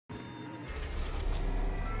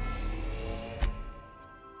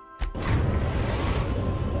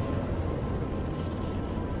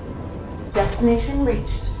Destination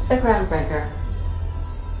reached. The Groundbreaker.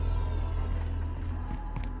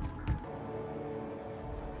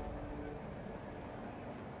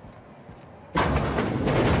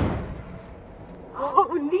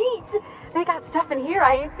 Oh, neat! They got stuff in here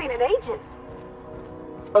I ain't seen in ages.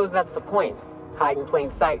 Suppose that's the point. Hide in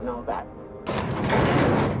plain sight and all that.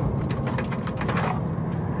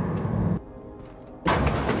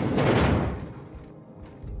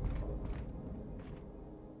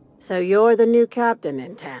 So you're the new captain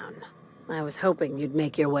in town. I was hoping you'd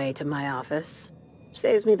make your way to my office.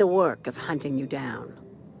 Saves me the work of hunting you down.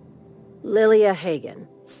 Lilia Hagen,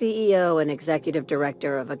 CEO and Executive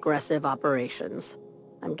Director of Aggressive Operations.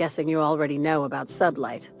 I'm guessing you already know about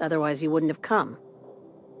Sublight, otherwise you wouldn't have come.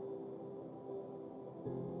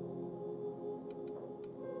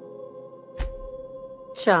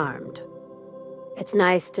 Charmed. It's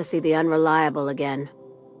nice to see the Unreliable again.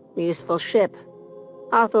 Useful ship.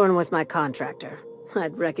 Hawthorne was my contractor.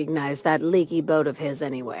 I'd recognize that leaky boat of his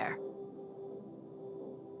anywhere.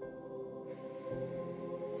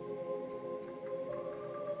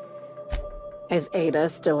 Is Ada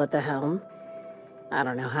still at the helm? I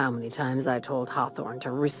don't know how many times I told Hawthorne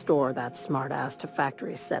to restore that smartass to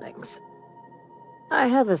factory settings. I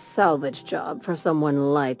have a salvage job for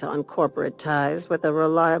someone light on corporate ties with a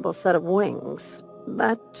reliable set of wings,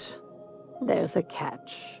 but there's a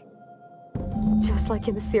catch. Just like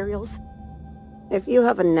in the serials. If you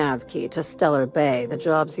have a nav key to Stellar Bay, the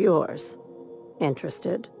job's yours.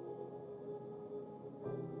 Interested?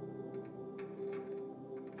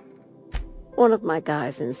 One of my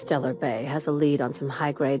guys in Stellar Bay has a lead on some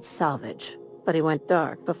high-grade salvage, but he went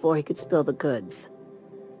dark before he could spill the goods.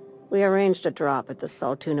 We arranged a drop at the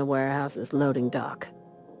Saltuna warehouse's loading dock.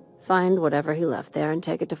 Find whatever he left there and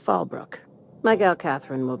take it to Fallbrook. My gal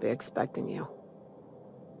Catherine will be expecting you.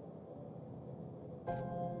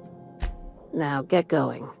 Now, get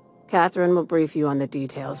going. Catherine will brief you on the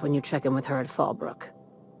details when you check in with her at Fallbrook.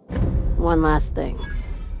 One last thing.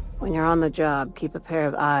 When you're on the job, keep a pair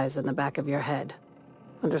of eyes in the back of your head.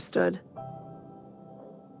 Understood?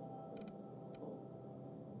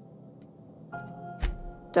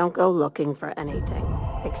 Don't go looking for anything,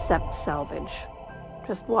 except salvage.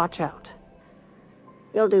 Just watch out.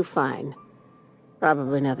 You'll do fine.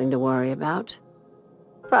 Probably nothing to worry about.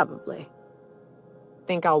 Probably.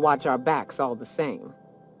 Think I'll watch our backs all the same.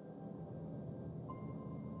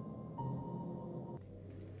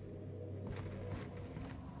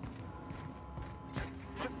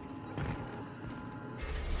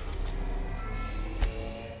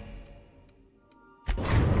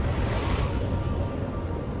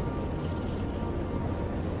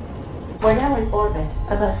 We're now in orbit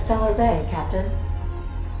above Stellar Bay, Captain.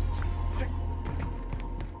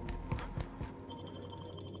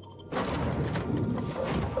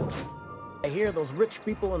 I hear those rich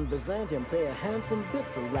people in Byzantium pay a handsome bit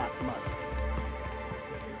for rat musk.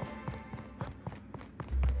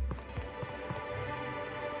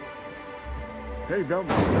 Hey,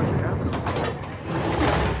 Velma, you got your capital.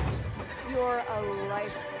 You're a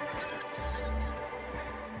life.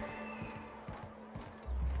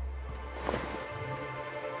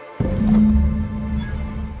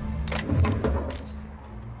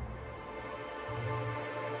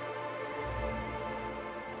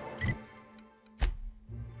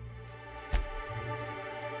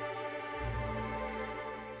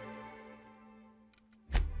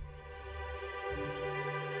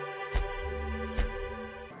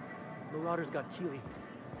 Marauder's got Keely.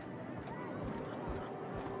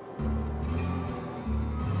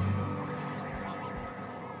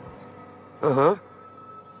 Uh-huh.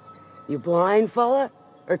 You blind, fella?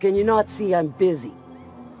 Or can you not see I'm busy?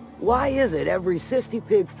 Why is it every sissy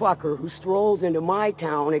pig fucker who strolls into my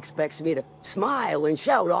town expects me to smile and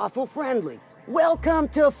shout awful friendly? Welcome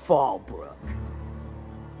to Fallbrook.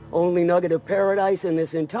 Only nugget of paradise in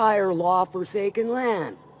this entire law-forsaken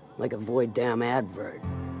land. Like a void damn advert.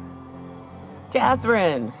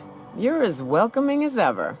 Catherine, you're as welcoming as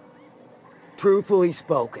ever. Truthfully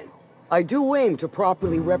spoken, I do aim to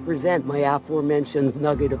properly represent my aforementioned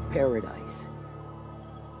nugget of paradise.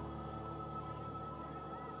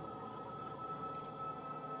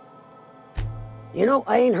 You know,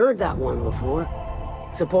 I ain't heard that one before.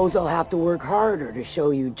 Suppose I'll have to work harder to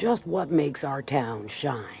show you just what makes our town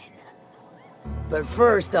shine. But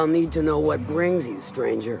first, I'll need to know what brings you,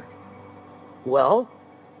 stranger. Well?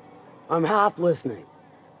 I'm half listening.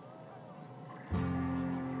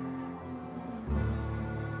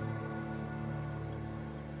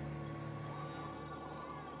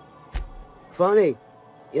 Funny,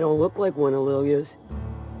 you don't look like one of Lilia's.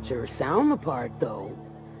 Sure sound the part, though.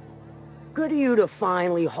 Good of you to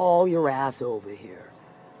finally haul your ass over here.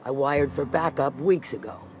 I wired for backup weeks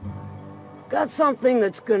ago. Got something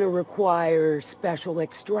that's gonna require special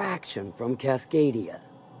extraction from Cascadia.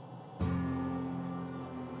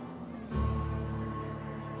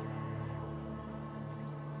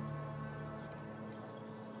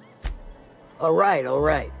 All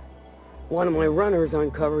right. One of my runners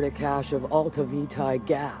uncovered a cache of alta-vitae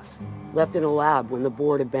gas, left in a lab when the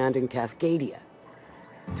board abandoned Cascadia.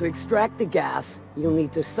 To extract the gas, you'll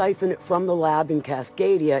need to siphon it from the lab in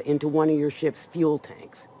Cascadia into one of your ship's fuel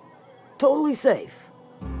tanks. Totally safe.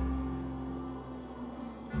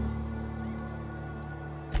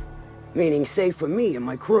 Meaning safe for me and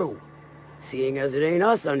my crew, seeing as it ain't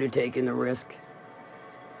us undertaking the risk.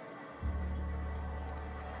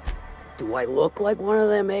 Do I look like one of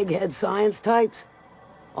them egghead science types?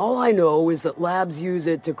 All I know is that labs use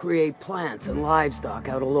it to create plants and livestock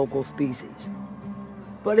out of local species.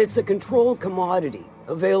 But it's a controlled commodity,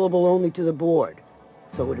 available only to the board,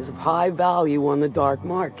 so it is of high value on the dark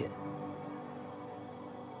market.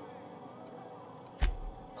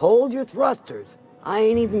 Hold your thrusters. I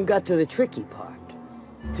ain't even got to the tricky part.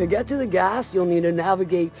 To get to the gas, you'll need to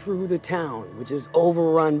navigate through the town, which is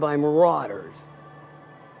overrun by marauders.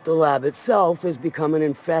 The lab itself has become an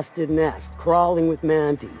infested nest, crawling with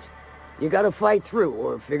mantis. You gotta fight through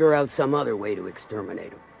or figure out some other way to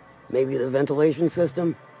exterminate them. Maybe the ventilation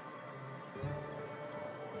system?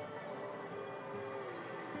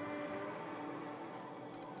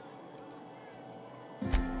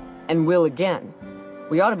 And will again.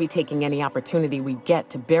 We ought to be taking any opportunity we get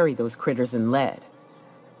to bury those critters in lead.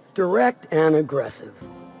 Direct and aggressive.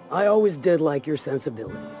 I always did like your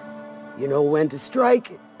sensibilities. You know when to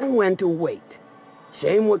strike and when to wait.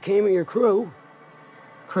 Shame what came of your crew.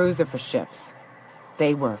 Crews are for ships.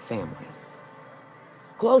 They were a family.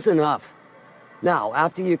 Close enough. Now,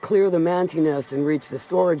 after you clear the manti nest and reach the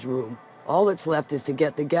storage room, all that's left is to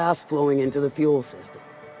get the gas flowing into the fuel system.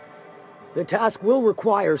 The task will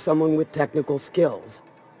require someone with technical skills.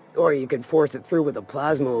 Or you could force it through with a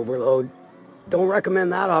plasma overload. Don't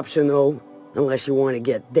recommend that option, though, unless you want to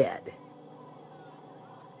get dead.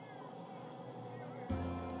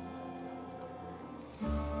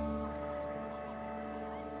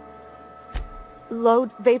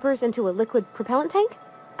 Load vapors into a liquid propellant tank?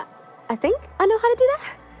 I think I know how to do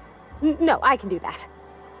that. No, I can do that.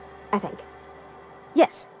 I think.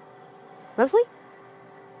 Yes. Mostly?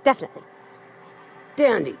 Definitely.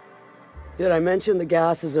 Dandy. Did I mention the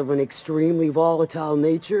gas is of an extremely volatile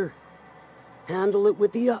nature? Handle it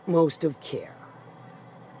with the utmost of care.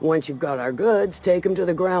 Once you've got our goods, take them to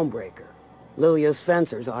the groundbreaker. Lilia's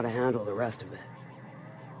fencers ought to handle the rest of it.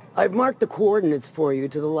 I've marked the coordinates for you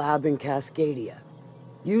to the lab in Cascadia.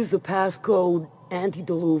 Use the passcode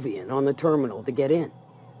Antediluvian on the terminal to get in.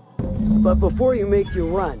 But before you make your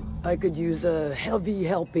run, I could use a heavy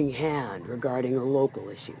helping hand regarding a local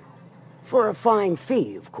issue. For a fine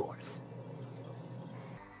fee, of course.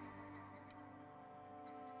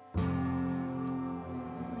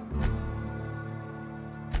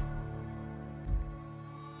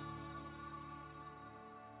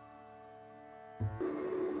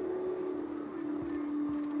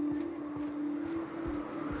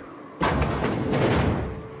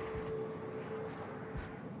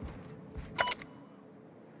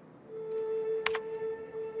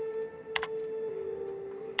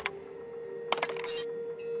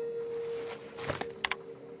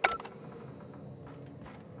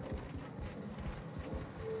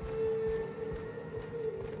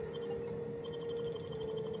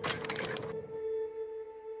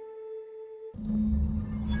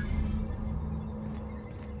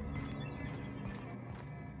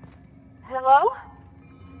 Hello?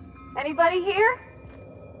 Anybody here?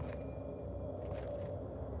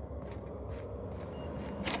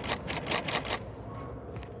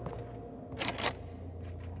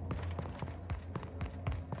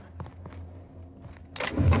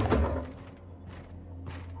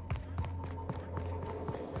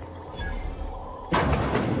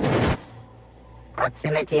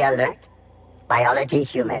 Proximity alert. Biology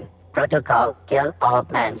human. Protocol kill all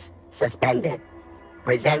plants. Suspended.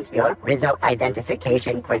 Present your Rizzo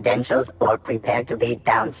identification credentials or prepare to be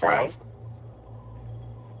downsized.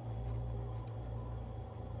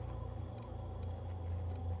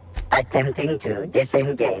 Attempting to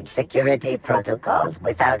disengage security protocols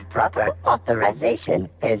without proper authorization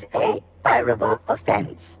is a fireable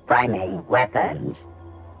offense. Priming weapons.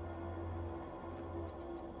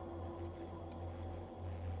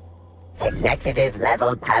 Executive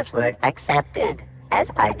level password accepted. as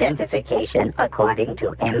identification according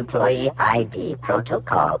to Employee ID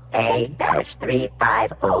Protocol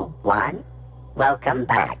A-3501. Welcome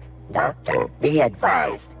back, Doctor. Be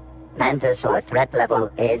advised, Mantisaur threat level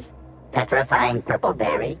is petrifying purple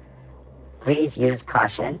berry. Please use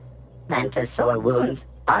caution. Mantisaur wounds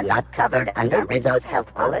are not covered under Rizzo's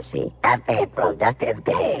health policy. Have a productive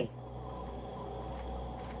day.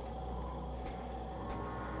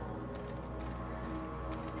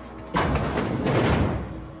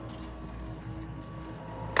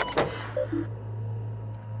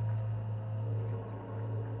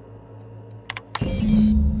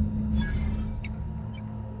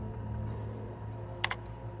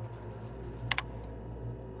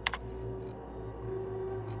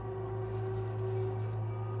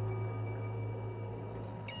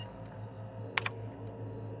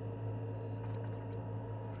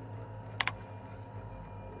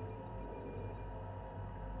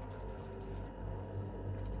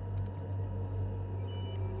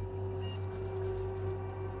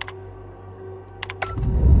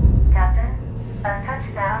 Captain, a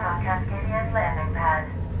touchdown on Cascadia's landing pad.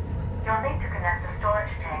 You'll need to connect the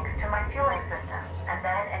storage tanks to my fueling system, and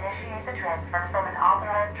then initiate the transfer from an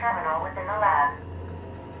authorized terminal within the lab.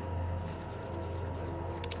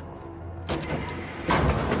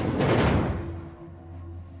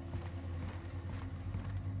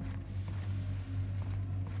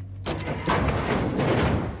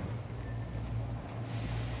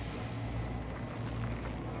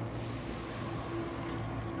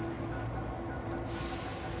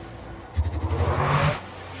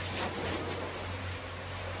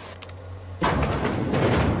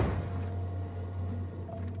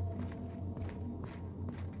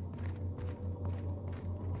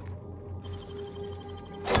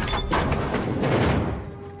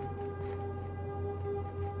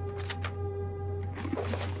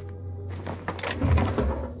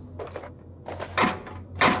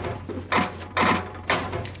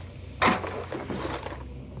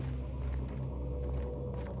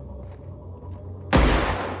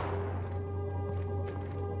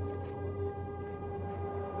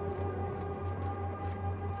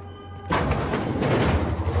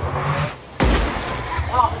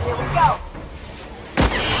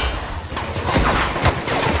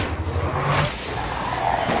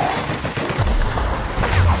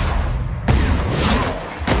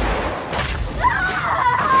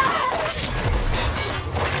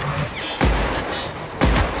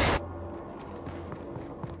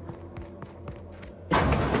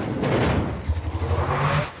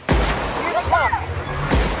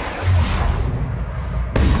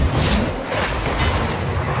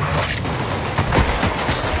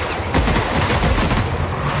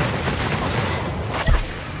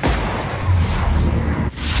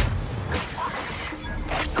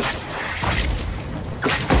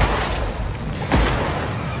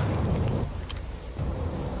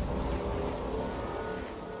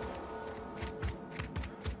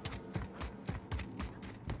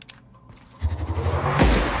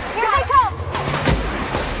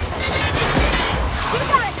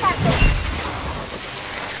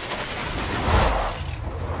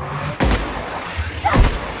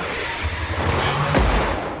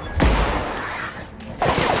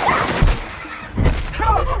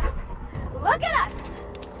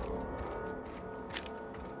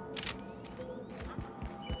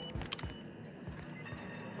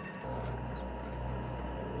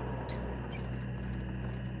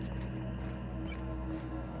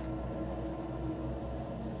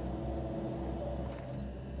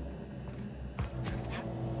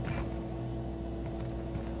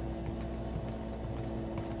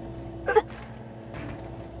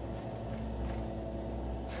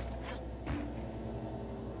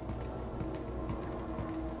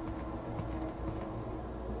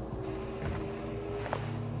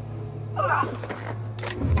 Ugh.